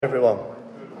Everyone,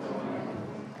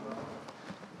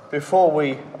 before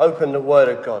we open the Word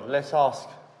of God, let's ask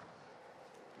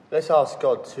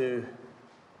God to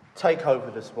take over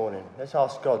this morning. Let's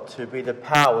ask God to be the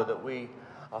power that we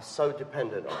are so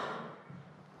dependent on.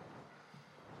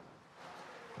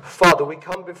 Father, we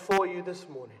come before you this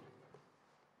morning.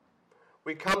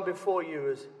 We come before you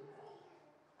as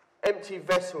empty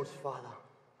vessels, Father.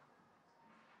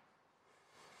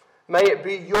 May it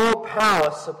be your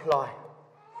power supply.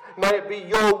 May it be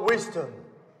your wisdom.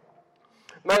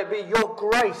 May it be your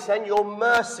grace and your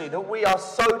mercy that we are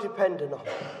so dependent on.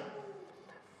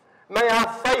 May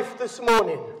our faith this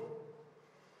morning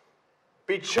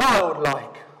be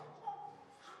childlike.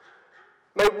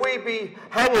 May we be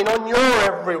hanging on your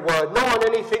every word, not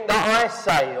on anything that I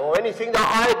say or anything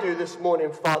that I do this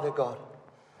morning, Father God.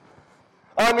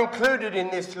 I'm included in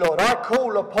this, Lord. I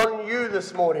call upon you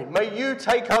this morning. May you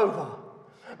take over.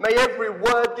 May every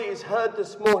word that is heard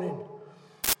this morning,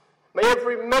 may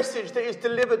every message that is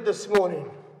delivered this morning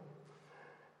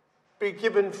be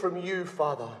given from you,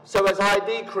 Father. So as I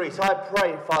decrease, I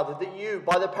pray, Father, that you,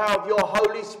 by the power of your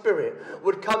Holy Spirit,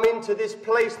 would come into this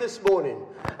place this morning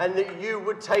and that you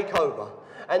would take over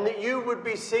and that you would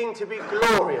be seen to be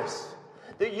glorious,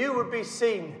 that you would be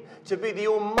seen to be the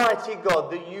Almighty God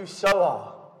that you so are.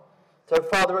 So,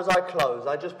 Father, as I close,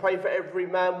 I just pray for every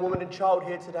man, woman and child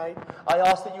here today. I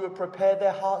ask that you would prepare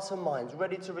their hearts and minds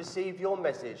ready to receive your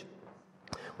message.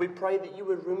 We pray that you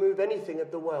would remove anything of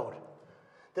the world,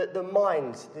 that the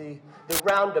minds, the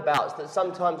roundabouts that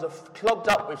sometimes are clogged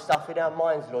up with stuff in our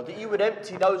minds, Lord, that you would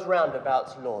empty those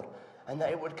roundabouts, Lord, and that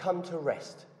it would come to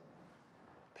rest.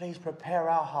 Please prepare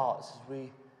our hearts as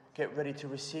we get ready to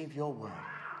receive your word.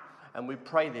 And we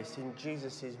pray this in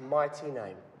Jesus' mighty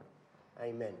name.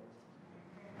 Amen.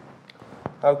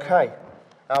 Okay,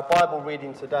 our Bible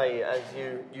reading today, as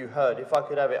you heard, if I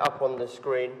could have it up on the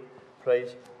screen,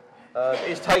 please,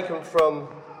 is taken from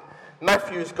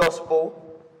Matthew's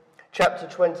Gospel, chapter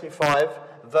 25,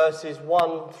 verses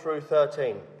 1 through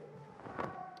 13.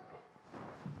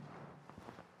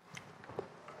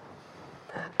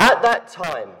 At that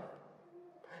time,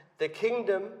 the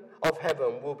kingdom of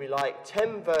heaven will be like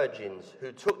 10 virgins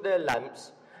who took their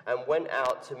lamps and went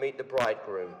out to meet the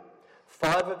bridegroom.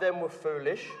 5 of them were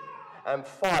foolish, and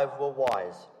 5 were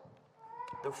wise.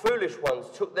 The foolish ones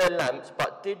took their lamps,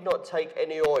 but did not take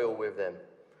any oil with them.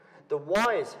 The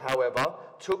wise, however,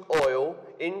 took oil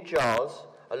in jars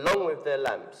along with their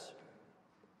lamps.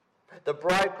 The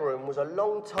bridegroom was a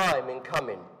long time in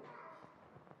coming,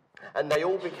 and they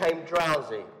all became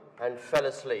drowsy and fell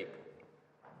asleep.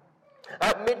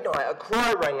 At midnight, a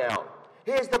cry rang out,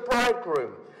 "Here's the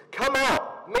bridegroom! Come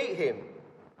out, meet him!"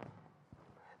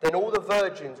 Then all the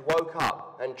virgins woke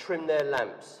up and trimmed their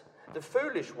lamps. The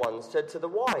foolish ones said to the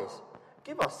wise,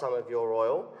 "Give us some of your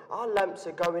oil. Our lamps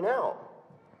are going out."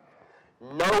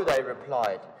 "No," they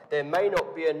replied, "there may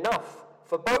not be enough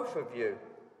for both of you,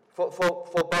 for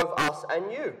both us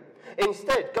and you.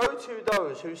 Instead, go to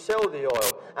those who sell the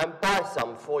oil and buy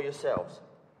some for yourselves."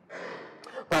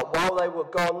 But while they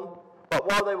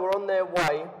were on their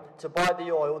way to buy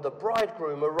the oil, the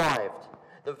bridegroom arrived.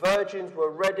 The virgins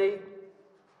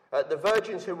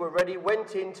who were ready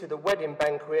went into the wedding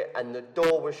banquet, and the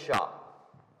door was shut.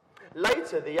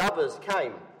 Later the others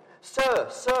came. "Sir,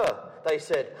 sir," they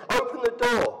said, "open the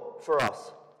door for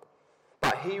us."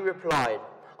 But he replied,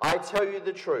 "I tell you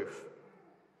the truth,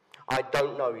 I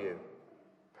don't know you.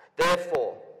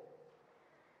 Therefore,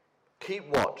 keep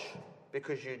watch,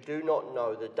 because you do not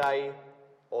know the day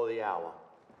or the hour."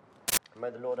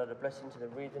 May the Lord add a blessing to the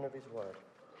reading of his word.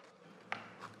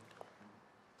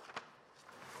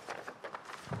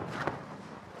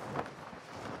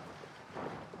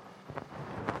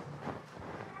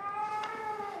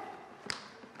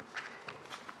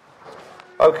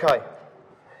 Okay,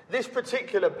 this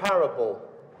particular parable,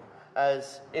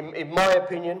 as in my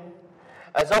opinion,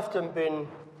 has often been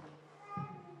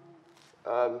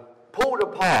pulled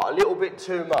apart a little bit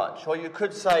too much, or you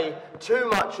could say too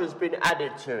much has been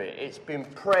added to it. It's been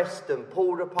pressed and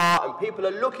pulled apart, and people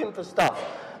are looking for stuff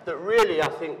that really I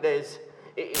think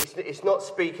it's not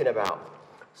speaking about.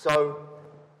 So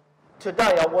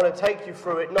today I want to take you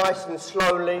through it nice and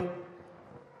slowly.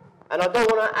 And I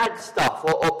don't want to add stuff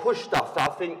or push stuff that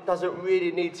I think doesn't really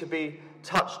need to be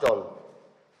touched on.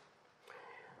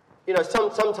 You know,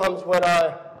 sometimes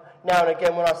now and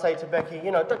again when I say to Becky,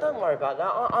 don't worry about that,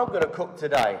 I'm going to cook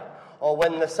today. Or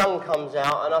when the sun comes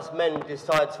out and us men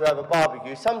decide to have a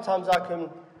barbecue, sometimes I can,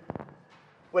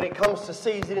 when it comes to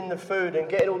seasoning the food and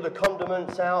getting all the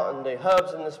condiments out and the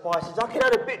herbs and the spices, I can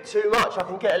add a bit too much. I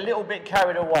can get a little bit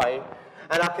carried away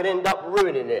and I can end up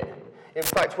ruining it. In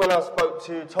fact, when I spoke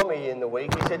to Tommy in the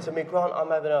week, he said to me, Grant, I'm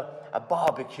having a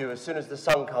barbecue as soon as the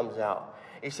sun comes out.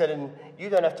 He said, and you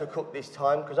don't have to cook this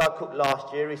time, because I cooked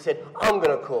last year. He said, I'm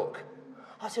going to cook.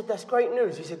 I said, that's great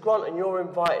news. He said, Grant, and you're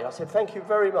invited. I said, thank you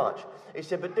very much. He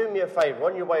said, but do me a favour,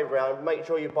 on your way round, make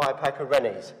sure you buy a pack of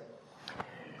Rennies.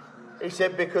 He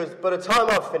said, because by the time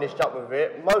I've finished up with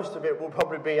it, most of it will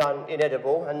probably be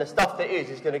inedible, and the stuff that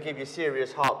is going to give you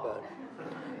serious heartburn.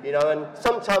 You know, and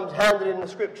sometimes handling the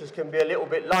scriptures can be a little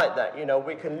bit like that. You know,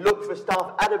 we can look for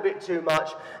stuff, add a bit too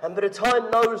much, and by the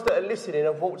time those that are listening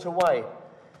have walked away,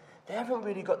 they haven't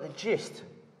really got the gist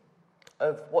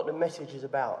of what the message is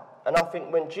about. And I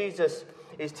think when Jesus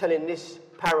is telling this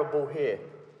parable here,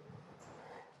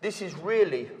 this is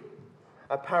really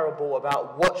a parable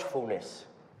about watchfulness.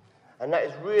 And that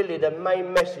is really the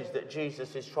main message that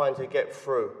Jesus is trying to get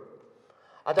through.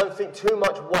 I don't think too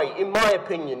much weight, in my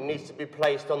opinion, needs to be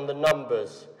placed on the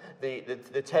numbers,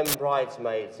 the 10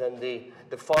 bridesmaids and the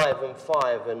 5 and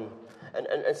 5 and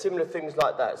similar things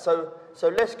like that. So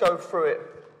let's go through it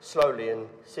slowly and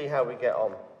see how we get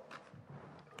on.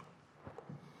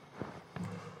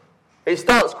 It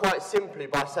starts quite simply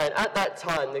by saying, at that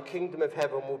time the kingdom of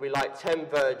heaven will be like 10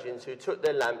 virgins who took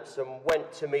their lamps and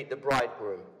went to meet the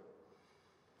bridegroom.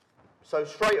 So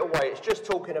straight away, it's just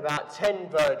talking about 10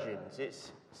 virgins.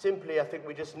 It's simply, I think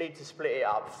we just need to split it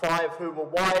up. 5 who were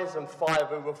wise and 5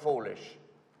 who were foolish.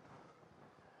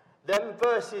 Them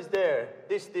verses there,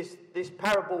 this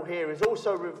parable here is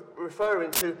also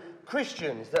referring to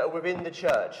Christians that are within the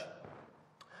church.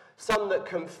 Some that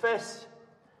confess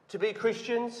to be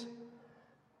Christians,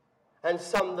 and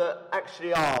some that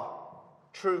actually are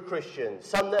true Christians.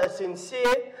 Some that are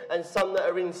sincere, and some that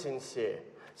are insincere.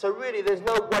 So really, there's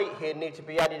no weight here need to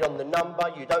be added on the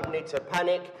number. You don't need to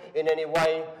panic in any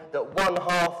way that one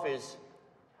half is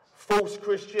false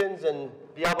Christians and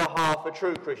the other half are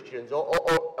true Christians,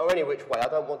 or any which way. I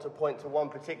don't want to point to one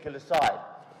particular side.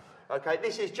 Okay,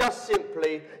 this is just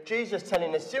simply Jesus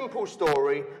telling a simple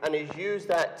story, and he's used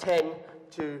that 10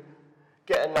 to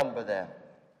get a number there.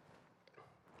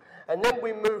 And then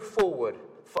we move forward.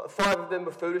 5 of them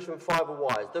were foolish and 5 were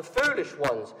wise. The foolish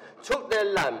ones took their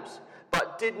lamps,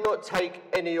 but did not take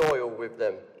any oil with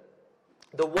them.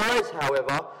 The wise,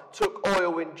 however, took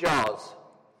oil in jars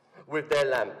with their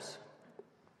lamps.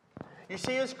 You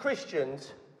see, as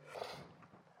Christians,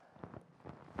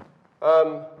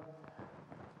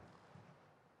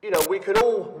 we can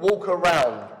all walk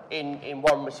around in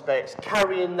one respect,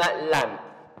 carrying that lamp,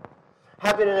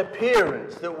 having an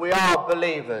appearance that we are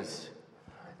believers,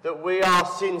 that we are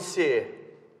sincere.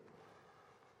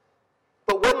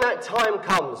 But when that time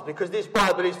comes, because this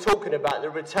Bible is talking about the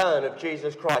return of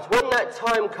Jesus Christ, when that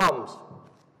time comes,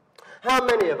 how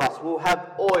many of us will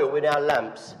have oil in our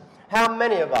lamps? How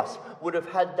many of us would have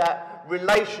had that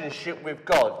relationship with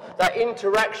God, that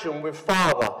interaction with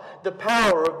Father, the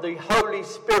power of the Holy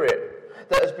Spirit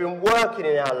that has been working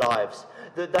in our lives,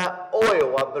 that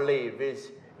oil, I believe,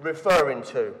 is referring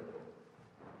to?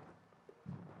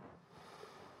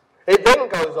 It then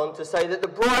goes on to say that the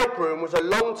bridegroom was a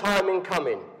long time in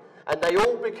coming, and they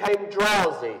all became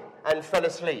drowsy and fell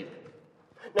asleep.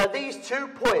 Now, these 2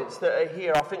 points that are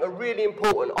here, I think, are really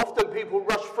important. Often people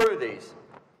rush through these.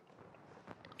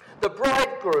 The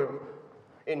bridegroom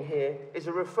in here is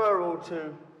a referral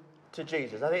to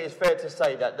Jesus. I think it's fair to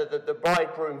say that the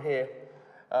bridegroom here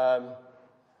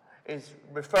is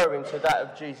referring to that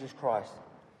of Jesus Christ.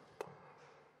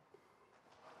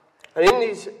 And in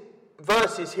these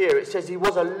verses here, it says he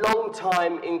was a long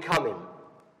time in coming.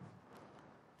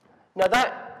 Now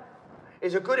that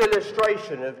is a good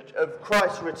illustration of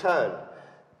Christ's return.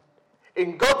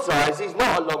 In God's eyes, he's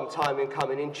not a long time in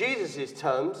coming. In Jesus'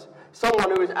 terms,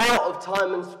 someone who is out of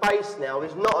time and space now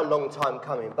is not a long time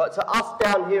coming. But to us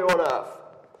down here on earth,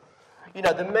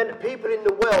 the people in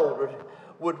the world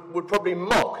would probably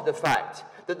mock the fact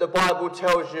that the Bible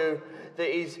tells you that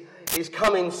he's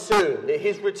coming soon, that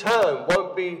his return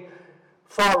won't be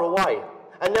far away.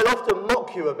 And they'll often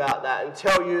mock you about that and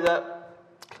tell you that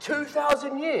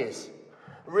 2,000 years?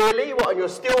 Really? What, and you're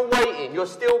still waiting, you're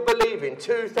still believing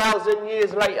 2,000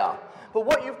 years later? But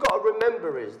what you've got to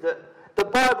remember is that the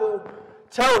Bible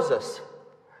tells us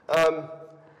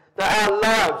that our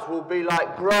lives will be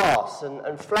like grass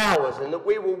and flowers, and that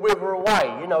we will wither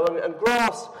away, and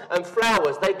grass and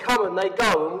flowers, they come and they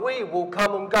go, and we will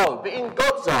come and go. But in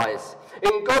God's eyes,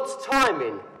 in God's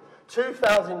timing,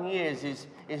 2,000 years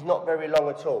is not very long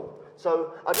at all.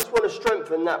 So I just want to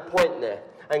strengthen that point there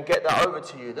and get that over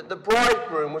to you, that the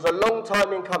bridegroom was a long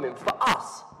time in coming for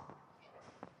us.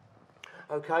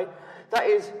 Okay? That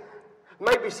is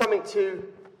maybe something to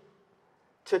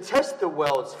to test the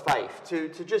world's faith, to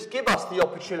just give us the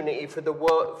opportunity for the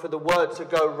word to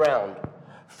go round,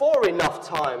 for enough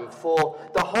time for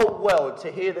the whole world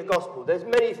to hear the gospel. There's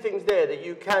many things there that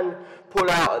you can pull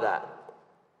out of that.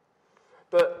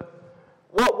 But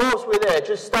whilst we're there,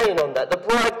 just staying on that, the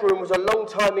bridegroom was a long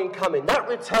time in coming. That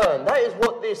return, that is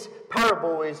what this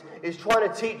parable is trying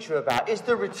to teach you about, is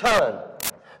the return.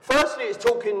 Firstly, it's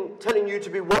telling you to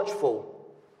be watchful.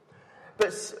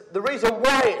 But the reason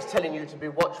why it's telling you to be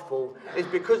watchful is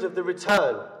because of the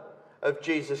return of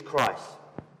Jesus Christ.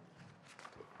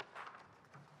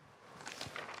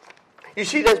 You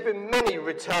see, there's been many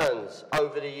returns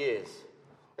over the years.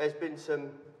 There's been some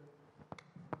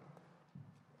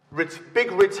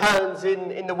big returns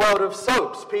in the world of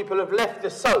soaps. People have left the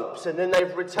soaps and then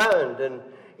they've returned, and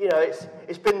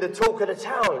it's been the talk of the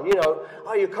town.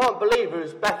 Oh, you can't believe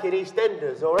who's back in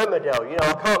EastEnders or Emmerdale.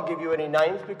 I can't give you any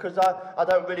names because I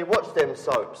don't really watch them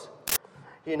soaps.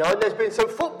 And there's been some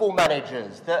football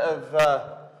managers that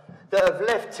have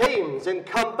left teams and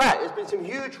come back. There's been some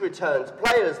huge returns,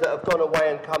 players that have gone away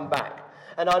and come back.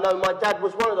 And I know my dad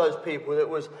was one of those people that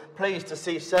was pleased to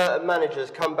see certain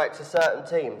managers come back to certain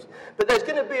teams. But there's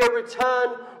going to be a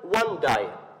return one day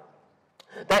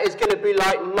that is going to be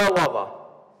like no other.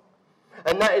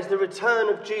 And that is the return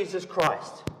of Jesus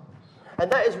Christ. And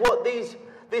that is what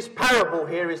this parable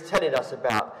here is telling us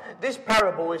about. This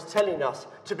parable is telling us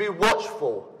to be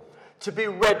watchful, to be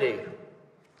ready.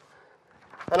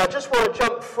 And I just want to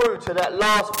jump through to that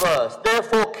last verse.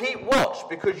 Therefore keep watch,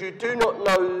 because you do not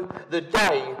know the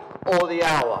day or the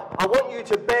hour. I want you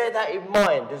to bear that in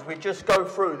mind as we just go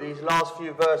through these last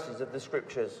few verses of the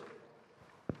scriptures.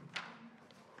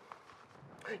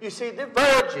 You see, the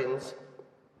virgins,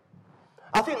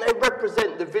 I think they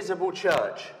represent the visible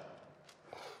church.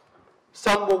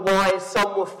 Some were wise,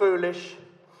 some were foolish,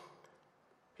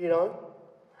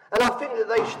 And I think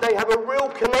that they have a real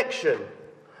connection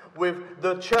with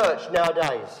the church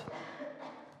nowadays.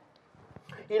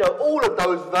 All of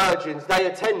those virgins, they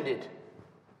attended.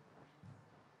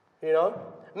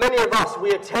 Many of us,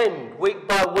 we attend week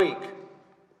by week.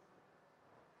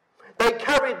 They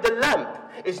carried the lamp.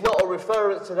 It's not a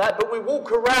reference to that, but we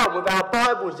walk around with our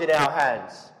Bibles in our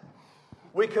hands.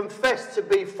 We confess to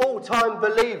be full-time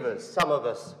believers, some of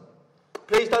us.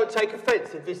 Please don't take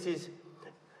offence if this is,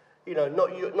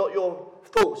 not your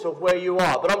thoughts of where you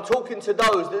are. But I'm talking to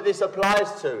those that this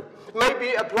applies to. Maybe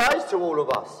it applies to all of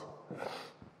us.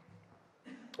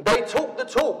 They talked the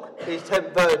talk, these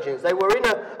 10 virgins. They were in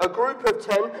a group of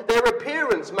 10. Their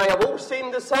appearance may have all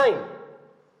seemed the same.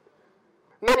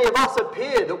 Many of us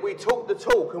appear that we talk the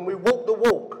talk and we walk the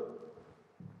walk.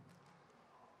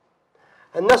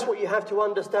 And that's what you have to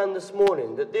understand this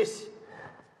morning, that this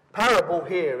parable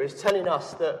here is telling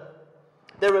us that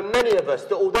there are many of us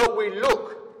that although we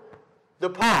look the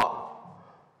part,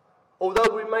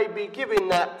 although we may be giving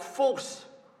that false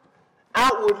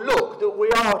outward look that we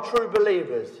are true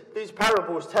believers, these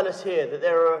parables tell us here that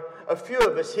there are a few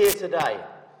of us here today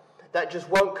that just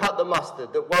won't cut the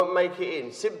mustard, that won't make it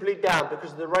in, simply down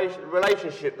because of the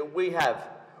relationship that we have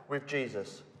with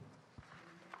Jesus.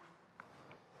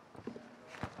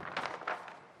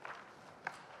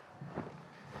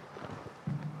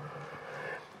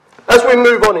 As we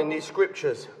move on in these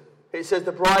scriptures, it says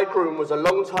the bridegroom was a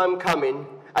long time coming,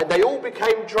 and they all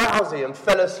became drowsy and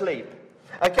fell asleep.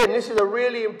 Again, this is a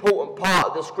really important part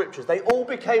of the scriptures. They all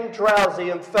became drowsy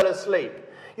and fell asleep.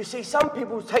 You see, some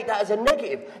people take that as a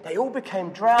negative. They all became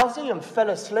drowsy and fell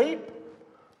asleep.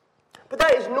 But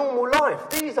that is normal life.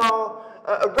 These are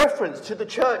a reference to the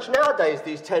church nowadays,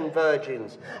 these 10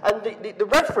 virgins. And the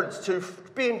reference to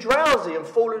being drowsy and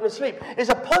falling asleep is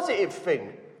a positive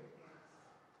thing.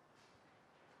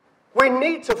 We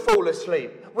need to fall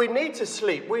asleep. We need to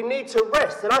sleep. We need to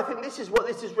rest. And I think this is what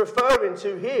this is referring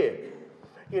to here.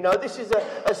 This is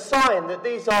a sign that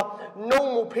these are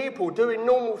normal people doing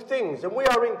normal things. And we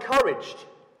are encouraged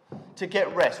to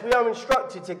get rest. We are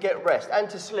instructed to get rest and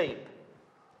to sleep.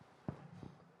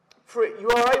 For you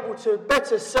are able to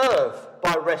better serve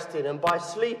by resting and by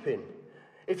sleeping.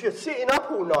 If you're sitting up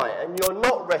all night and you're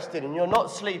not resting and you're not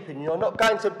sleeping, you're not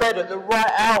going to bed at the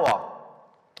right hour,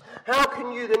 how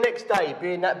can you the next day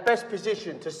be in that best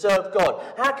position to serve God?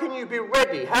 How can you be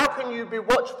ready? How can you be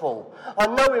watchful? I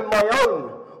know in my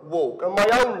own walk and my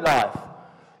own life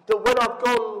that when I've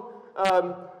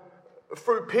gone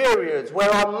through periods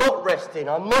where I'm not resting,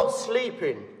 I'm not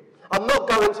sleeping, I'm not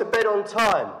going to bed on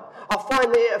time, I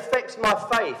find that it affects my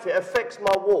faith, it affects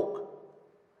my walk.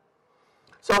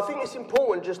 So I think it's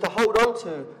important just to hold on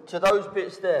to those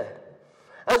bits there.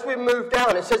 As we move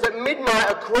down, it says at midnight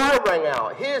a cry rang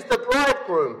out, "Here's the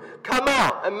bridegroom, come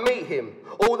out and meet him."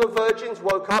 All the virgins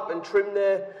woke up and trimmed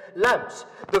their lamps.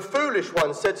 The foolish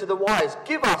ones said to the wise,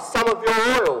 "Give us some of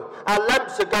your oil, our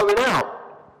lamps are going out."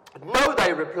 "No,"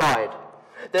 they replied,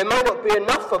 "there may not be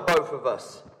enough for both of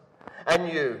us and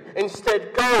you.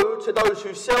 Instead, go to those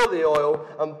who sell the oil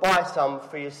and buy some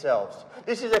for yourselves."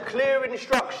 This is a clear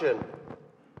instruction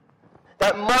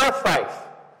that my faith,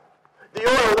 the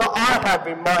oil that I have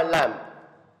in my lamp,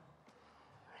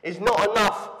 is not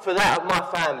enough for that of my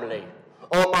family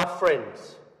or my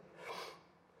friends.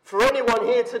 For anyone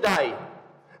here today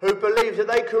who believes that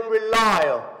they can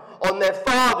rely on their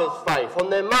father's faith, on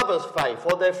their mother's faith,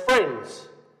 or their friends,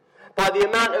 by the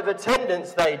amount of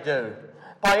attendance they do,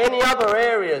 by any other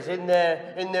areas in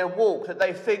their walk that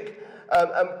they think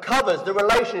covers the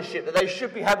relationship that they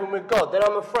should be having with God, then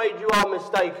I'm afraid you are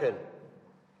mistaken.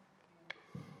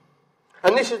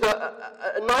 And this is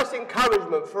a nice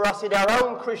encouragement for us in our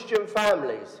own Christian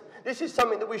families. This is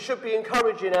something that we should be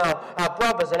encouraging our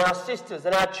brothers and our sisters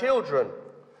and our children.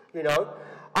 You know,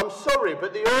 I'm sorry,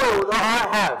 but the oil that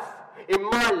I have in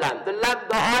my lamp, the lamp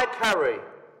that I carry,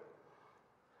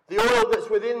 the oil that's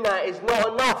within that is not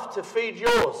enough to feed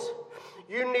yours.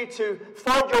 You need to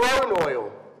find your own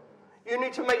oil. You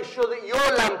need to make sure that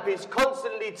your lamp is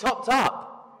constantly topped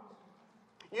up.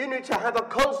 You need to have a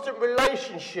constant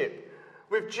relationship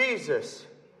with Jesus.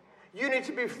 You need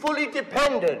to be fully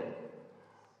dependent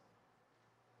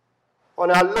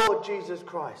on our Lord Jesus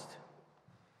Christ.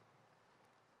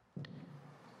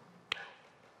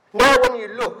 Now, when you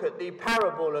look at the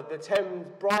parable of the 10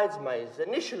 bridesmaids,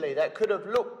 initially that could have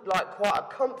looked like quite a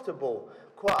comfortable,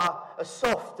 quite a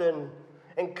soft and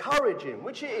encouraging,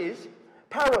 which it is,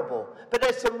 parable. But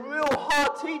there's some real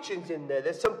hard teachings in there.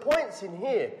 There's some points in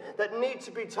here that need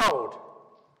to be told.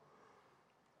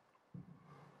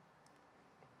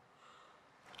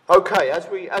 Okay, as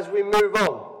we move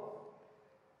on.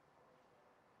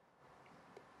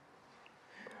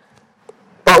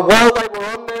 But while they were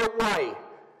on their way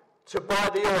to buy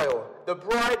the oil, the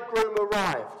bridegroom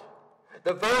arrived.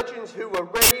 The virgins who were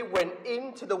ready went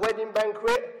into the wedding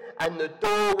banquet, and the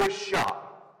door was shut.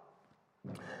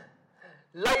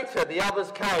 Later, the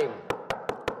others came.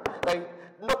 They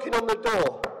knocking on the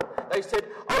door. They said,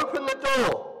 "Open the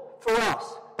door for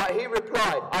us." But he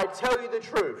replied, "I tell you the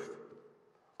truth,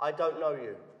 I don't know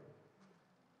you."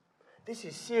 This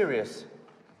is serious.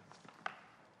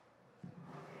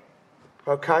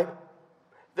 Okay?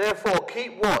 Therefore,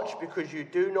 keep watch, because you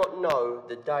do not know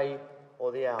the day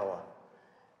or the hour.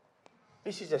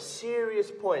 This is a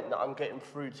serious point that I'm getting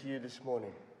through to you this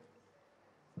morning.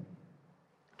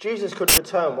 Jesus could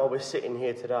return while we're sitting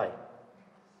here today.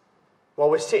 While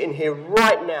we're sitting here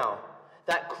right now,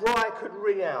 that cry could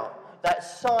ring out. That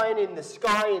sign in the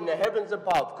sky, in the heavens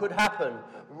above, could happen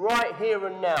right here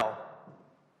and now.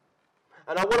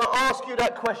 And I want to ask you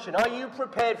that question. Are you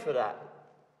prepared for that?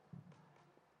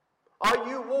 Are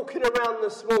you walking around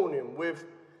this morning with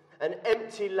an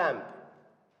empty lamp?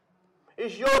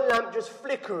 Is your lamp just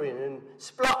flickering and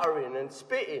spluttering and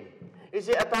spitting? Is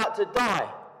it about to die?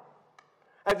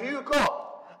 Have you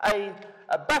got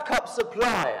a backup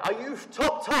supply? Are you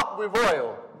topped up with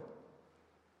oil?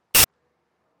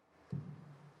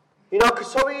 You know, I could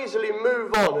so easily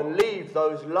move on and leave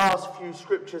those last few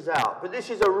scriptures out. But this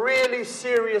is a really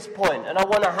serious point, and I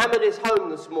want to hammer this home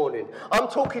this morning. I'm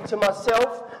talking to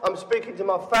myself, I'm speaking to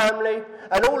my family,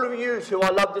 and all of you who I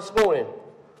love this morning.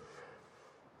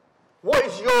 What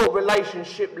is your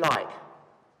relationship like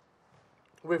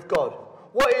with God?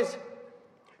 What is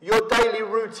your daily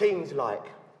routines like?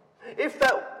 If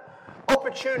that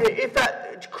opportunity, if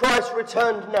that Christ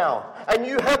returned now, and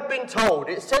you have been told,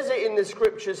 it says it in the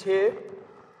scriptures here,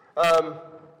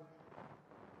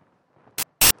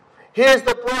 here's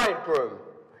the bridegroom.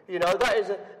 You know, that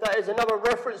is another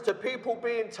reference to people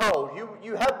being told.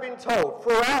 You have been told.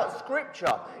 Throughout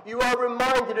Scripture, you are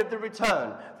reminded of the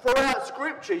return. Throughout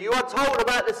Scripture, you are told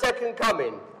about the second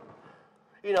coming.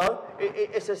 You know,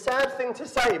 it's a sad thing to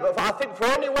say, but I think for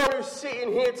anyone who's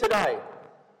sitting here today,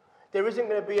 there isn't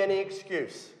going to be any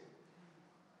excuse.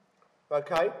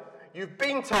 Okay? You've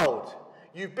been told.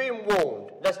 You've been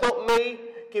warned. That's not me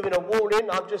giving a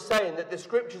warning. I'm just saying that the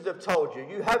Scriptures have told you.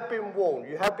 You have been warned.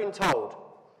 You have been told.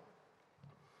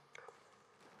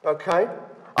 Okay?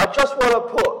 I just want to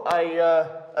put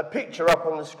a picture up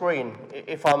on the screen,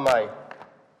 if I may.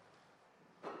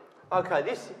 Okay,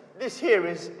 this here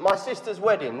is my sister's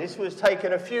wedding. This was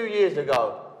taken a few years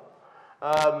ago.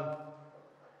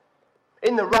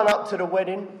 In the run-up to the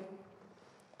wedding,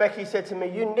 Becky said to me,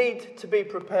 "You need to be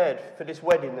prepared for this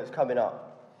wedding that's coming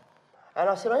up." And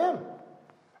I said, "I am.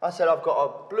 I said, I've got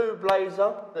a blue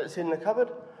blazer that's in the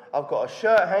cupboard. I've got a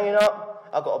shirt hanging up.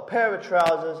 I've got a pair of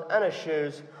trousers and a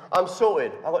shoes. I'm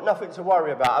sorted. I've got nothing to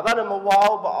worry about. I've had them a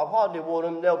while, but I've hardly worn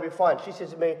them. They'll be fine. She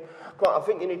says to me, Grant, I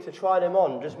think you need to try them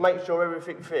on. Just make sure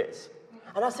everything fits.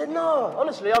 And I said, no,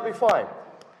 honestly, I'll be fine.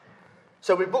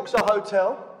 So we booked a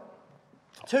hotel.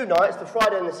 2 nights, the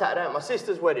Friday and the Saturday, at my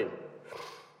sister's wedding.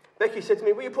 Becky said to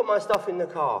me, will you put my stuff in the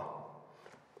car?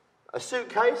 A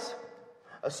suitcase,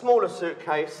 a smaller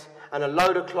suitcase, and a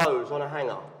load of clothes on a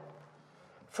hanger.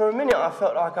 For a minute, I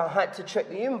felt like I had to check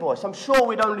the invoice. I'm sure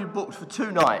we'd only booked for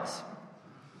 2 nights.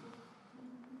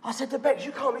 I said to Bex,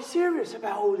 you can't be serious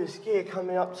about all this gear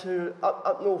coming up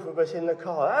north with us in the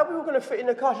car. How are we all going to fit in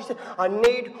the car? She said, I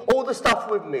need all the stuff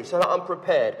with me so that I'm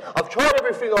prepared. I've tried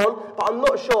everything on, but I'm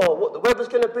not sure what the weather's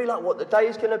going to be like, what the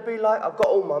day's going to be like. I've got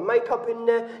all my makeup in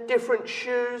there, different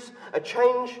shoes, a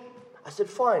change. I said,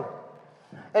 fine.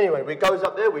 Anyway, we goes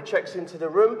up there, we checks into the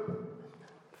room.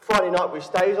 Friday night we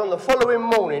stays. On the following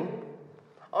morning,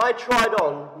 I tried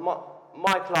on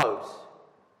my clothes.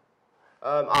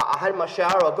 I had my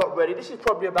shower, I got ready. This is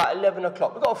probably about 11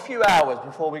 o'clock. We've got a few hours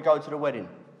before we go to the wedding.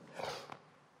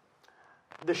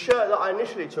 The shirt that I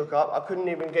initially took up, I couldn't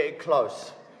even get it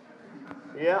close.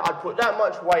 Yeah, I'd put that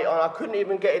much weight on, I couldn't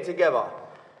even get it together.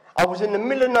 I was in the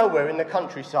middle of nowhere in the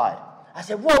countryside. I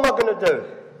said, what am I going to do?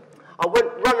 I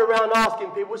run around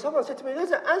asking people. Someone said to me,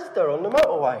 there's an Asda on the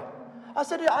motorway. I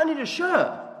said, I need a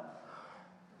shirt.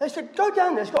 They said, go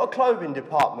down there, it's got a clothing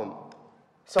department.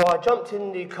 So I jumped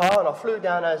in the car and I flew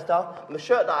down Asda. And the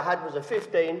shirt that I had was a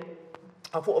 15.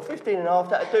 I thought a 15 and a half,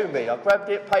 that'd do me. I grabbed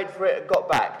it, paid for it, and got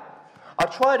back. I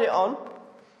tried it on.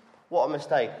 What a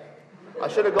mistake. I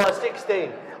should have got a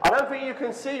 16. I don't think you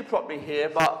can see properly here,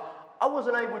 but I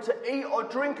wasn't able to eat or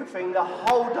drink a thing the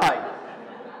whole day.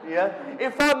 Yeah?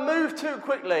 If I moved too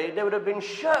quickly, there would have been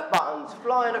shirt buttons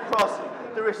flying across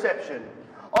the reception.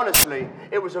 Honestly,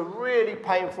 it was a really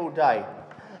painful day.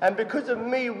 And because of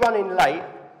me running late,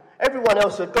 everyone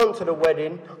else had gone to the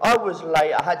wedding. I was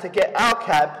late. I had to get our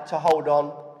cab to hold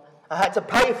on. I had to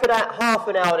pay for that half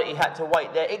an hour that he had to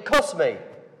wait there. It cost me.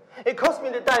 It cost me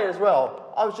the day as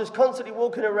well. I was just constantly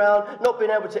walking around, not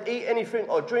being able to eat anything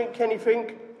or drink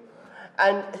anything,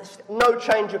 and no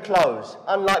change of clothes,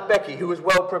 unlike Becky, who was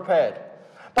well prepared.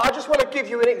 But I just want to give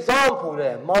you an example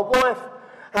there. My wife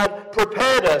had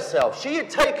prepared herself. She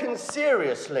had taken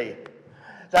seriously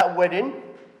that wedding.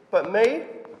 But me,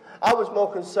 I was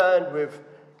more concerned with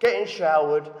getting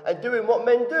showered and doing what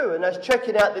men do, and that's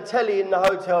checking out the telly in the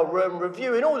hotel room,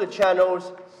 reviewing all the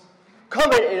channels,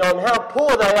 commenting on how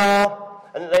poor they are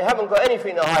and that they haven't got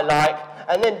anything that I like,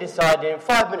 and then deciding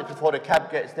 5 minutes before the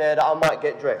cab gets there that I might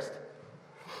get dressed.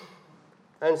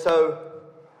 And so,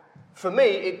 for me,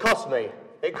 it cost me.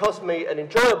 It cost me an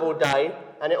enjoyable day,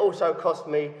 and it also cost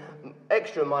me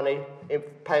extra money in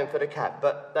paying for the cab,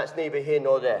 but that's neither here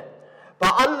nor there.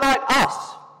 But unlike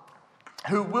us,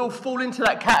 who will fall into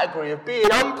that category of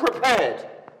being unprepared,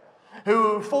 who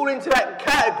will fall into that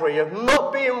category of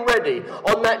not being ready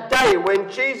on that day when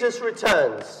Jesus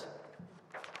returns,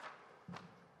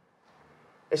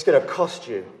 it's going to cost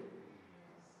you.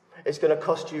 It's going to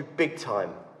cost you big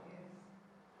time.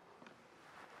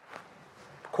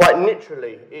 Quite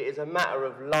literally, it is a matter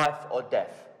of life or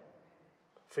death.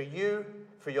 For you,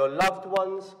 for your loved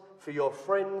ones, for your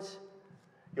friends,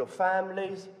 your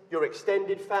families, your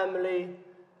extended family,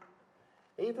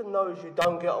 even those you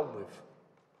don't get on with.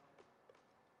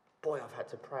 Boy, I've had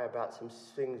to pray about some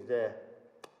things there.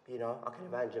 You know, I can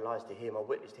evangelize to him, I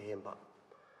witness to him, but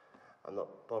I'm not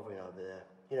bothering over there.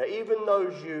 You know, even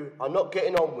those you are not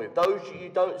getting on with, those you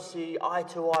don't see eye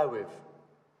to eye with.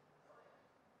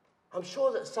 I'm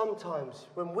sure that sometimes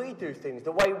when we do things,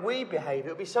 the way we behave, it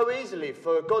would be so easily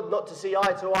for God not to see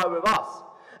eye to eye with us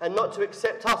and not to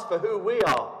accept us for who we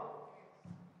are.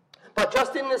 But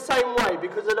just in the same way,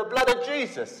 because of the blood of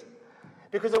Jesus,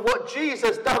 because of what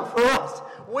Jesus done for us,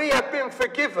 we have been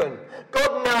forgiven.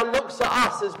 God now looks at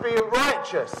us as being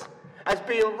righteous, as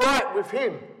being right with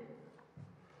him.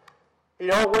 You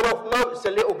know, I went off notes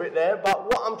a little bit there, but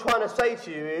what I'm trying to say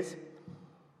to you is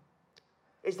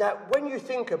that when you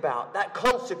think about that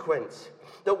consequence,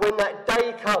 that when that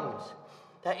day comes,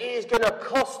 that it is going to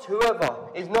cost whoever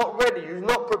is not ready, who's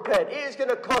not prepared, it is going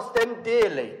to cost them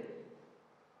dearly.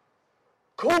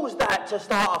 Cause that to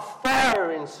start a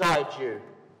fire inside you.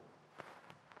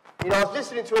 You know, I was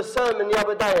listening to a sermon the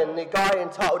other day and the guy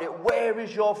entitled it, "Where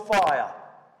is Your Fire?"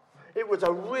 It was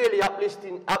a really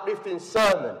uplifting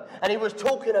sermon. And he was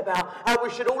talking about how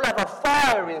we should all have a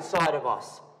fire inside of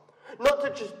us. Not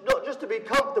just to be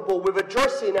comfortable with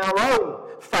addressing our own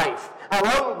faith, our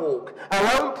own walk,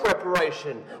 our own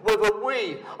preparation, whether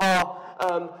we are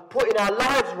putting our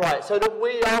lives right so that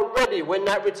we are ready when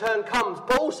that return comes,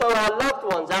 but also our loved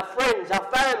ones, our friends, our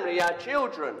family, our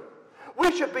children.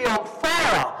 We should be on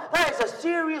fire. That is a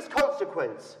serious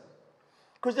consequence.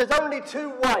 Because there's only two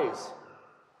ways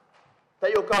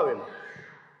that you're going.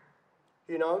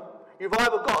 You know, you've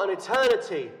either got an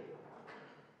eternity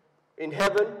in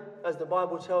heaven, as the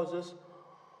Bible tells us,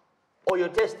 or you're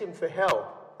destined for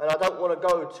hell. And I don't want to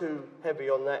go too heavy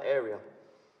on that area.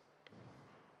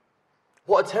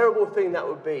 What a terrible thing that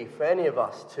would be for any of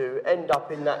us to end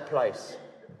up in that place,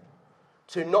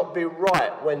 to not be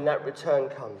right when that return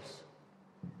comes.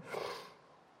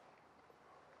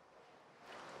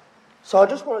 So I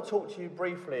just want to talk to you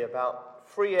briefly about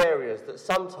 3 areas that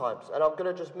sometimes, and I'm going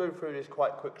to just move through this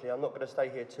quite quickly, I'm not going to stay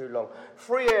here too long.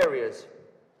 3 areas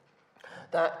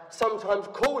that sometimes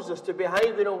cause us to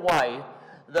behave in a way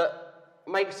that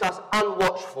makes us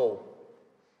unwatchful.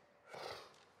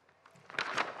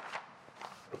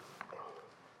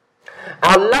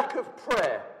 Our lack of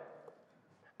prayer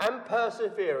and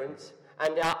perseverance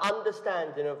and our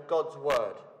understanding of God's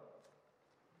word.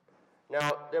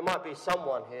 Now, there might be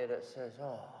someone here that says,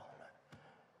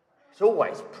 it's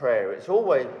always prayer. It's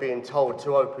always being told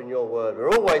to open your word.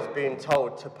 We're always being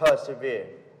told to persevere.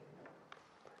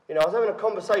 You know, I was having a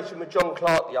conversation with John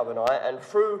Clark the other night, and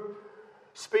through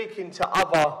speaking to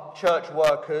other church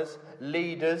workers,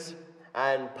 leaders,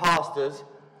 and pastors,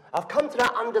 I've come to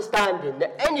that understanding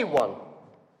that anyone,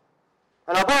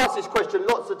 and I've asked this question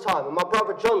lots of times, and my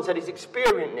brother John said he's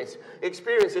experienced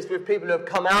this with people who have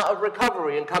come out of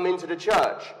recovery and come into the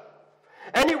church.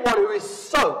 Anyone who is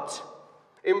soaked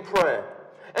in prayer,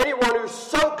 anyone who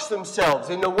soaks themselves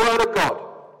in the Word of God,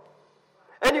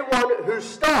 anyone who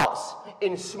starts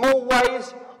in small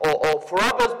ways or for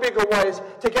others bigger ways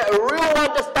to get a real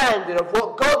understanding of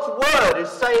what God's Word is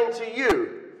saying to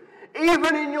you,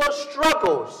 even in your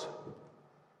struggles,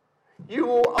 you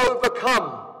will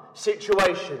overcome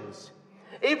situations.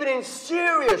 Even in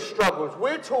serious struggles,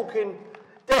 we're talking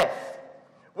death,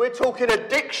 we're talking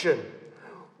addiction,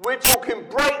 we're talking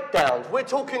breakdowns, we're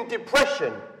talking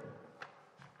depression.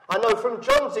 I know from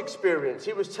John's experience,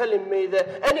 he was telling me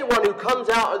that anyone who comes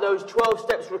out of those 12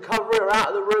 steps recovery or out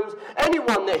of the rooms,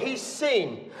 anyone that he's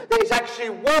seen that is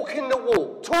actually walking the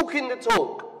walk, talking the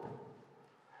talk,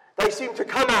 they seem to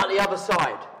come out the other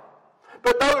side.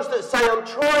 But those that say, I'm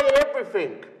trying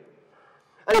everything,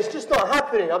 and it's just not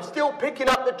happening, I'm still picking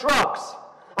up the drugs,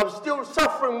 I'm still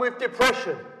suffering with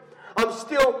depression, I'm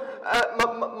still,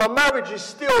 my marriage is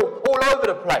still all over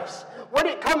the place. When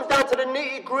it comes down to the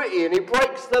nitty-gritty and it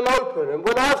breaks them open, and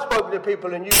when I've spoken to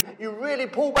people and you really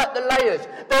pull back the layers,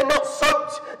 they're not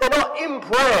soaked, they're not in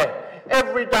prayer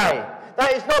every day.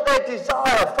 That is not their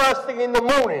desire first thing in the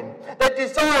morning. Their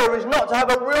desire is not to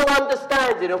have a real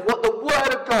understanding of what the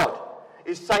Word of God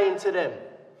is saying to them.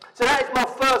 So that is my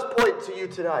first point to you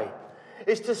today,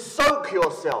 is to soak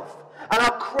yourself. And I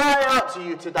cry out to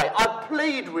you today, I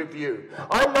plead with you.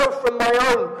 I know from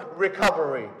my own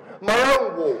recovery, my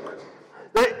own walk,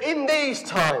 that in these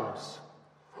times,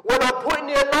 when I'm putting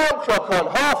the alarm clock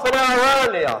on half an hour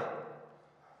earlier,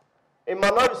 in my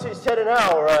notes it said an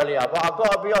hour earlier, but I've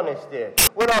got to be honest here.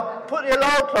 When I put the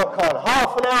alarm clock on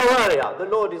half an hour earlier, the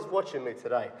Lord is watching me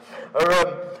today.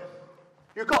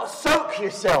 You've got to soak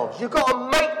yourselves. You've got to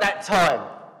make that time.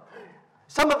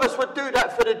 Some of us would do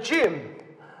that for the gym.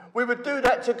 We would do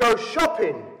that to go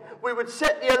shopping. We would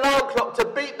set the alarm clock to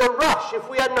beat the rush. If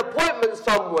we had an appointment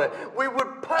somewhere, we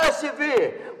would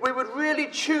persevere. We would really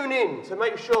tune in to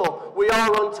make sure we are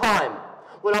on time.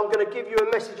 Well, I'm going to give you a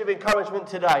message of encouragement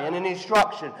today and an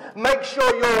instruction. Make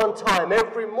sure you're on time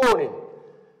every morning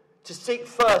to seek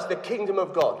first the kingdom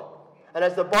of God. And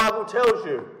as the Bible tells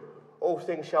you, all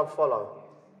things shall follow.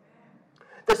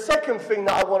 The second thing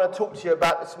that I want to talk to you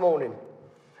about this morning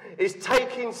is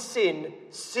taking sin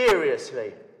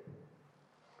seriously.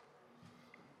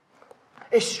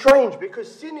 It's strange because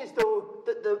sin is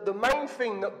the main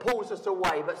thing that pulls us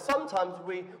away, but sometimes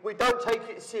we don't take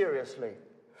it seriously.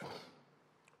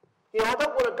 You know, I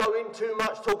don't want to go in too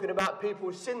much talking about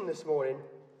people's sin this morning,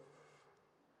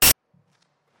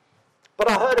 but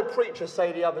I heard a preacher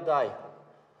say the other day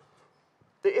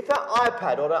that if that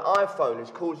iPad or that iPhone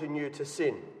is causing you to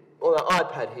sin, or that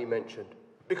iPad he mentioned,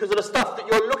 because of the stuff that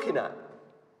you're looking at,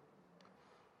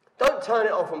 don't turn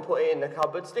it off and put it in the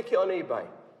cupboard, stick it on eBay.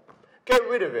 Get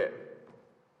rid of it.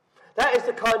 That is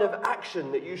the kind of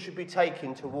action that you should be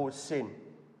taking towards sin.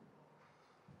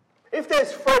 If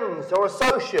there's friends or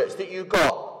associates that you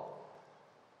got,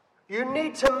 You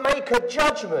need to make a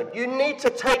judgment. You need to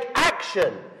take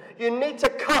action. You need to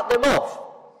cut them off.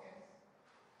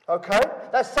 Okay?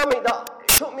 That's something that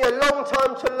took me a long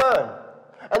time to learn.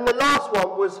 And the last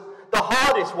one was the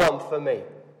hardest one for me.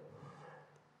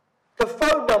 The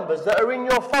phone numbers that are in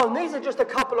your phone. These are just a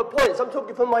couple of points. I'm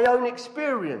talking from my own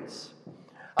experience.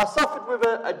 I suffered with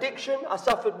an addiction. I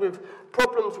suffered with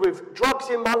problems with drugs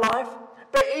in my life.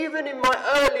 But even in my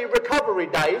early recovery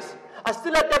days, I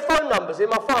still had their phone numbers in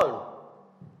my phone.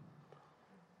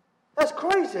 That's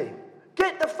crazy.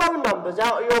 Get the phone numbers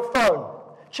out of your phone.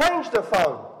 Change the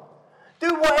phone.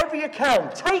 Do whatever you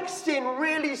can. Take sin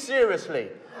really seriously.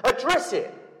 Address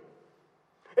it.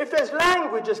 If there's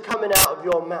language that's coming out of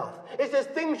your mouth, if there's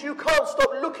things you can't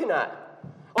stop looking at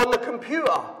on the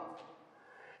computer,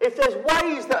 if there's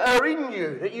ways that are in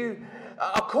you that you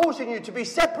are causing you to be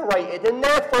separated and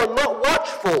therefore not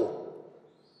watchful,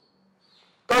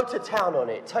 go to town on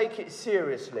it. Take it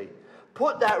seriously.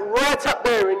 Put that right up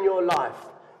there in your life.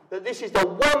 That this is the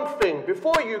one thing,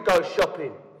 before you go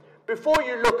shopping, before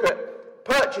you look at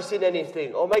purchasing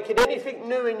anything or making anything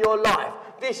new in your life,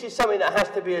 this is something that has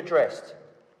to be addressed.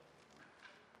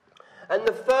 And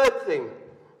the third thing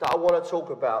that I want to talk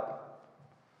about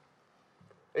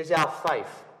is our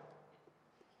faith.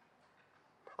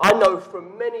 I know for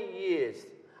many years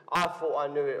I thought I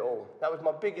knew it all. That was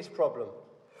my biggest problem.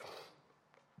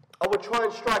 I would try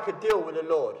and strike a deal with the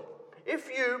Lord. If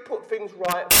you put things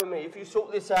right for me, if you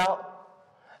sort this out,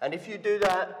 and if you do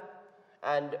that,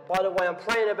 and by the way, I'm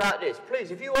praying about this, please,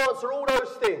 if you answer all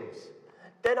those things,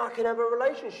 then I can have a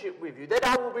relationship with you. Then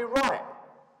I will be right.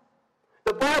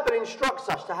 The Bible instructs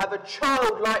us to have a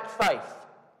childlike faith,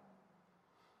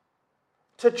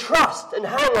 to trust and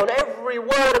hang on every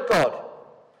word of God,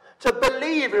 to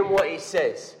believe in what He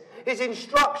says, His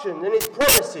instructions and His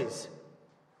promises.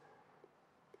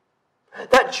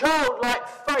 That childlike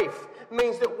faith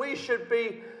means that we should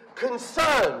be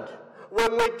concerned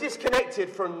when we're disconnected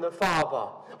from the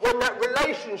Father, when that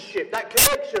relationship, that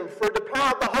connection through the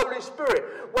power of the Holy Spirit,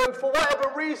 when for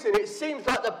whatever reason it seems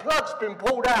like the plug's been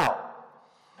pulled out.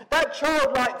 That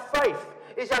childlike faith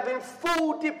is having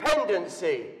full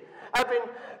dependency,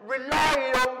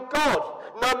 relying on God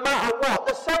no matter what,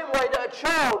 the same way that a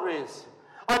child is.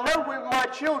 I know with my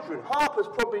children, Harper's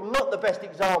probably not the best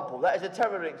example. That is a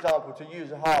terrible example to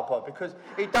use a Harper, because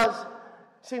he does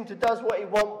what he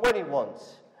wants when he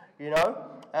wants, you know.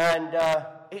 And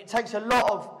it takes a lot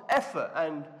of effort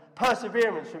and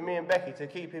perseverance from me and Becky to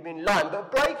keep him in line.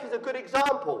 But Blake is a good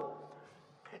example.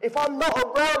 If I'm not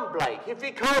around Blake, if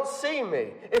he can't see me,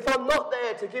 if I'm not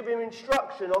there to give him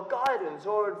instruction or guidance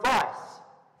or advice,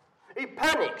 he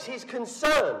panics, he's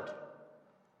concerned.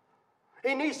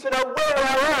 He needs to know where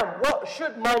I am. What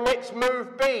should my next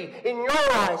move be in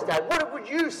your eyes, Dad? What would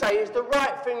you say is the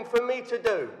right thing for me to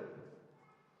do?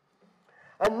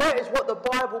 And that is what the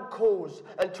Bible calls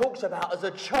and talks about as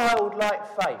a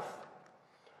childlike faith.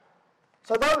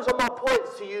 So those are my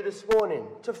points to you this morning.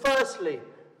 To firstly,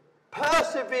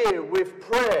 persevere with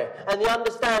prayer and the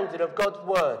understanding of God's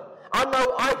word. I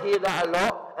know I hear that a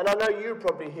lot, and I know you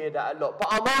probably hear that a lot, but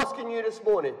I'm asking you this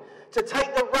morning to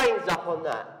take the reins up on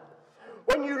that.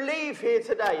 When you leave here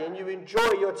today and you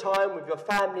enjoy your time with your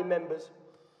family members,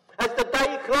 as the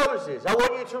day closes, I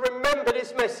want you to remember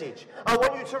this message. I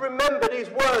want you to remember these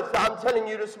words that I'm telling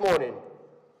you this morning.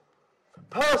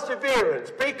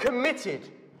 Perseverance, be committed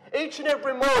each and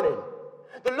every morning.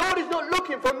 The Lord is not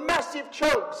looking for massive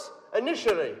chunks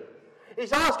initially.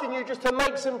 He's asking you just to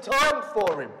make some time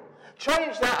for Him.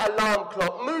 Change that alarm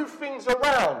clock, move things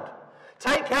around.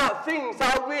 Take out things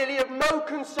that are really of no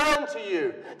concern to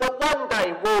you, that one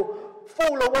day will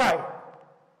fall away.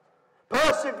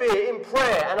 Persevere in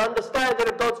prayer and understanding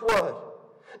of God's word.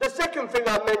 The second thing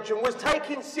I mentioned was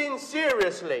taking sin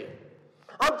seriously.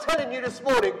 I'm telling you this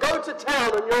morning, go to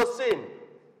town on your sin.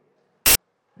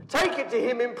 Take it to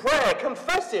Him in prayer,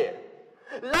 confess it.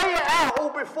 Lay it out all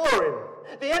before Him.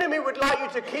 The enemy would like you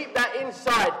to keep that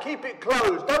inside, keep it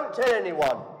closed, don't tell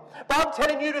anyone. But I'm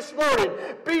telling you this morning,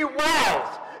 be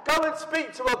wise. Go and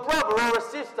speak to a brother or a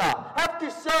sister. Have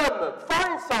discernment.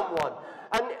 Find someone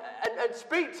and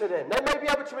speak to them. They may be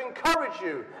able to encourage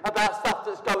you about stuff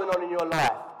that's going on in your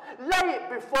life. Lay it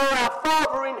before our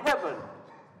Father in heaven.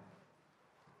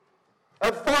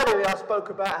 And finally, I spoke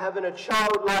about having a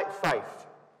childlike faith.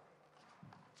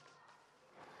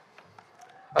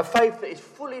 A faith that is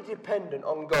fully dependent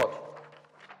on God.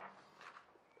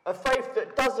 A faith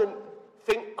that doesn't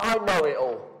think, I know it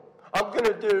all. I'm going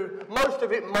to do most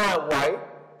of it my way.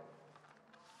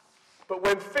 But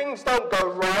when things don't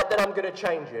go right, then I'm going to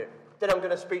change it. Then I'm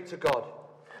going to speak to God.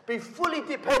 Be fully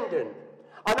dependent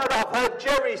I know that I've heard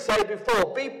Jerry say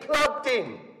before, be plugged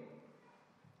in.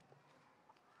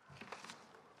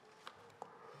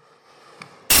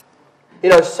 You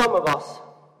know, some of us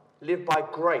live by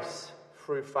grace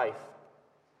through faith.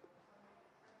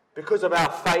 Because of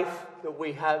our faith that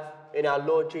we have in our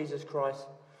Lord Jesus Christ,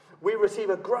 we receive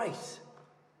a grace.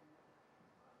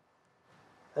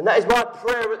 And that is my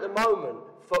prayer at the moment,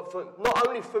 for not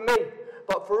only for me,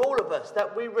 but for all of us,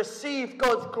 that we receive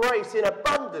God's grace in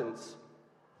abundance,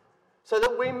 so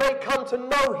that we may come to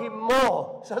know him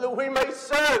more, so that we may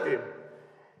serve him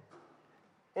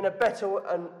in a better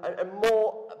and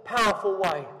more powerful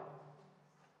way.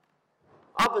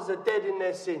 Others are dead in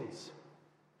their sins.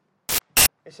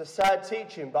 It's a sad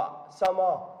teaching, but some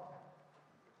are.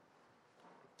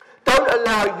 Don't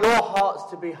allow your hearts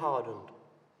to be hardened.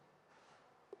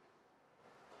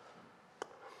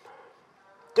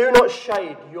 Do not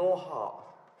shade your heart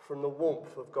from the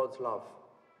warmth of God's love.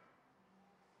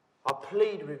 I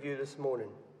plead with you this morning.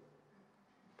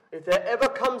 If there ever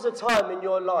comes a time in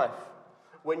your life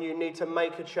when you need to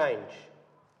make a change,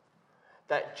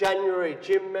 that January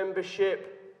gym membership,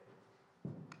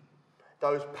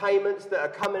 those payments that are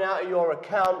coming out of your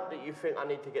account that you think, I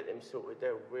need to get them sorted,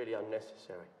 they're really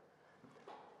unnecessary.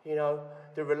 You know,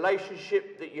 the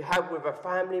relationship that you have with a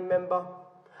family member,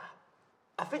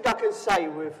 I think I can say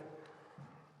with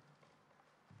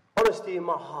honesty in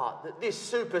my heart that this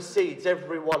supersedes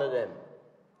every one of them.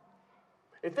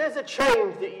 If there's a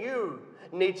change that you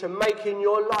need to make in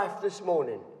your life this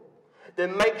morning,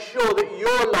 then make sure that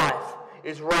your life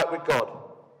is right with God.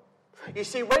 You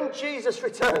see, when Jesus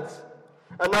returns,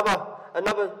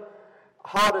 another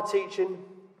harder teaching,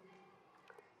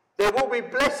 there will be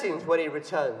blessings when he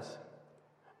returns,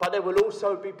 but there will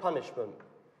also be punishment.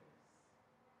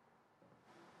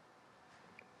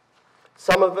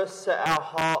 Some of us set our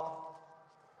heart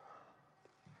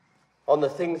on the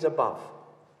things above.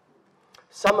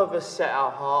 Some of us set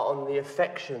our heart on the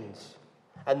affections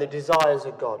and the desires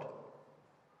of God.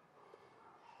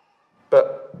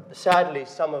 But sadly,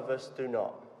 some of us do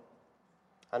not.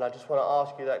 And I just want to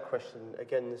ask you that question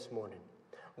again this morning.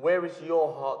 Where is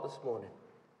your heart this morning?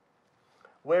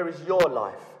 Where is your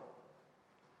life?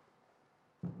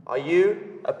 Are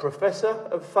you a professor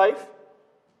of faith?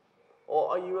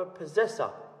 Or are you a possessor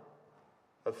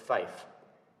of faith?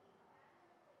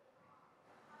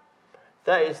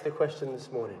 That is the question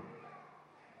this morning.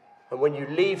 And when you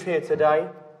leave here today,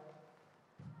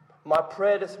 my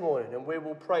prayer this morning, and we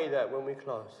will pray that when we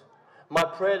close, my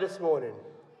prayer this morning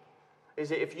is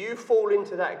that if you fall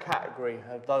into that category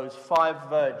of those 5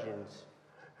 virgins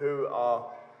who are,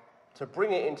 to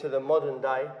bring it into the modern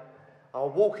day, are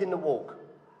walking the walk,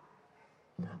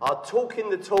 are talking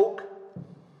the talk,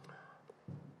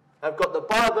 I've got the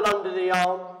Bible under the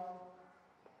arm,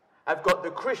 I've got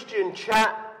the Christian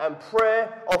chat and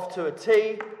prayer off to a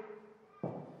T,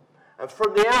 and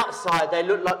from the outside they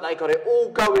look like they got it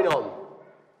all going on.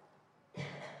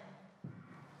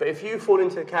 But if you fall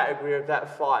into the category of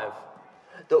that 5,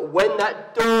 that when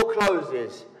that door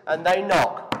closes and they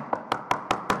knock,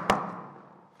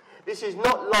 this is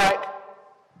not like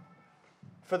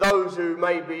for those who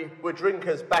maybe were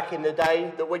drinkers back in the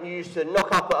day, that when you used to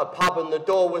knock up at a pub and the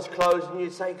door was closed and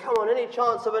you'd say, come on, any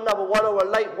chance of another one or a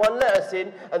late one, let us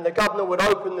in, and the governor would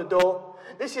open the door.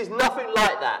 This is nothing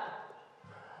like that.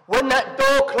 When that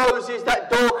door closes, that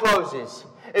door closes.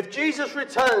 If Jesus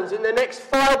returns in the next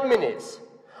 5 minutes,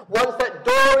 once that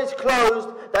door is closed,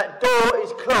 that door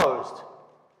is closed.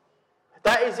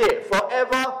 That is it,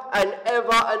 forever and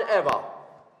ever and ever.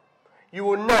 You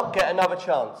will not get another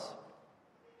chance.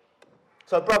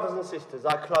 So, brothers and sisters,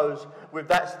 I close with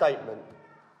that statement.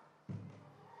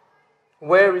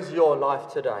 Where is your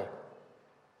life today?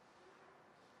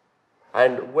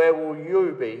 And where will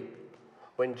you be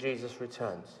when Jesus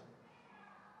returns?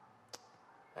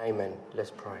 Amen.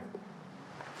 Let's pray.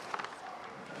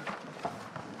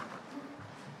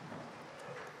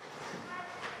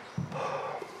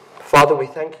 Father, we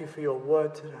thank you for your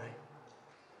word today.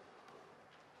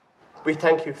 We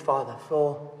thank you, Father,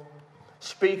 for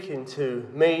speaking to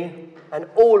me and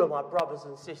all of my brothers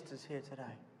and sisters here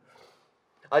today.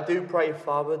 I do pray,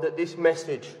 Father, that this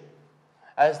message,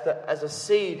 as a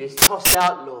seed is tossed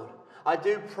out, Lord, I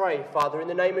do pray, Father, in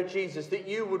the name of Jesus, that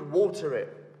you would water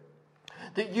it,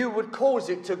 that you would cause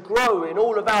it to grow in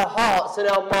all of our hearts and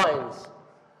our minds,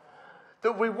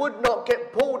 that we would not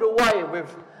get pulled away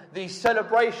with these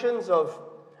celebrations of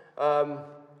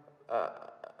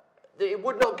that it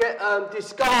would not get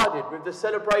discarded with the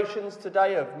celebrations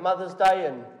today of Mother's Day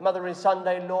and Mothering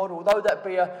Sunday, Lord, although that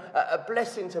be a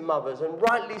blessing to mothers, and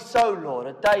rightly so, Lord,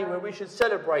 a day where we should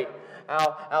celebrate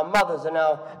our mothers and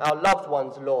our loved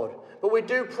ones, Lord. But we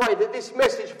do pray that this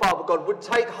message, Father God, would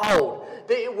take hold,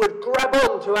 that it would grab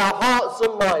on to our hearts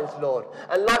and minds, Lord.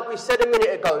 And like we said a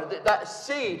minute ago, that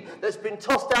seed that's been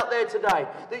tossed out there today,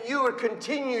 that you would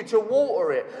continue to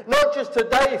water it, not just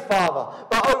today, Father,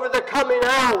 but over the coming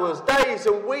hours, days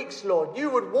and weeks, Lord. You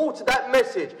would water that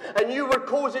message and you would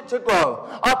cause it to grow.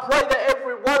 I pray that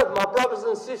every one of my brothers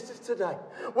and sisters today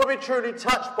will be truly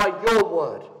touched by your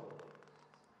word.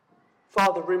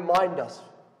 Father, remind us,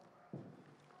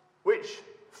 which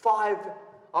 5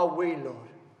 are we, Lord?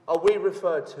 Are we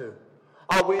referred to?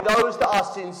 Are we those that are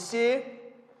sincere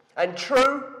and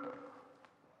true?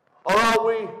 Or are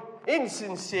we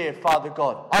insincere, Father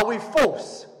God? Are we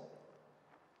false?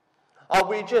 Are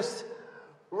we just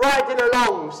riding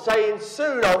along saying,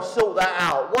 soon I'll sort that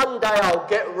out. One day I'll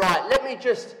get right. Let me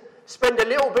just spend a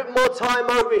little bit more time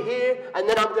over here and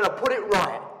then I'm going to put it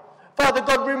right. Father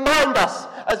God, remind us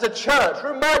as a church,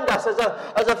 remind us as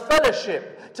a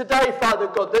fellowship today, Father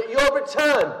God, that your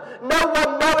return, no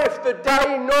one knoweth the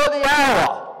day nor the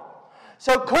hour.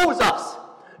 So cause us,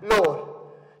 Lord,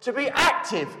 to be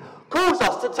active. Cause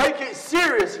us to take it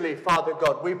seriously, Father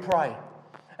God, we pray.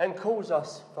 And cause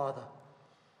us, Father,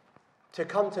 to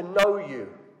come to know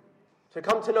you, to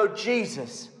come to know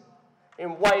Jesus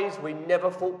in ways we never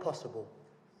thought possible.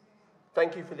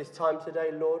 Thank you for this time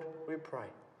today, Lord, we pray.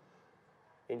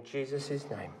 In Jesus'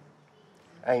 name,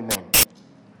 amen.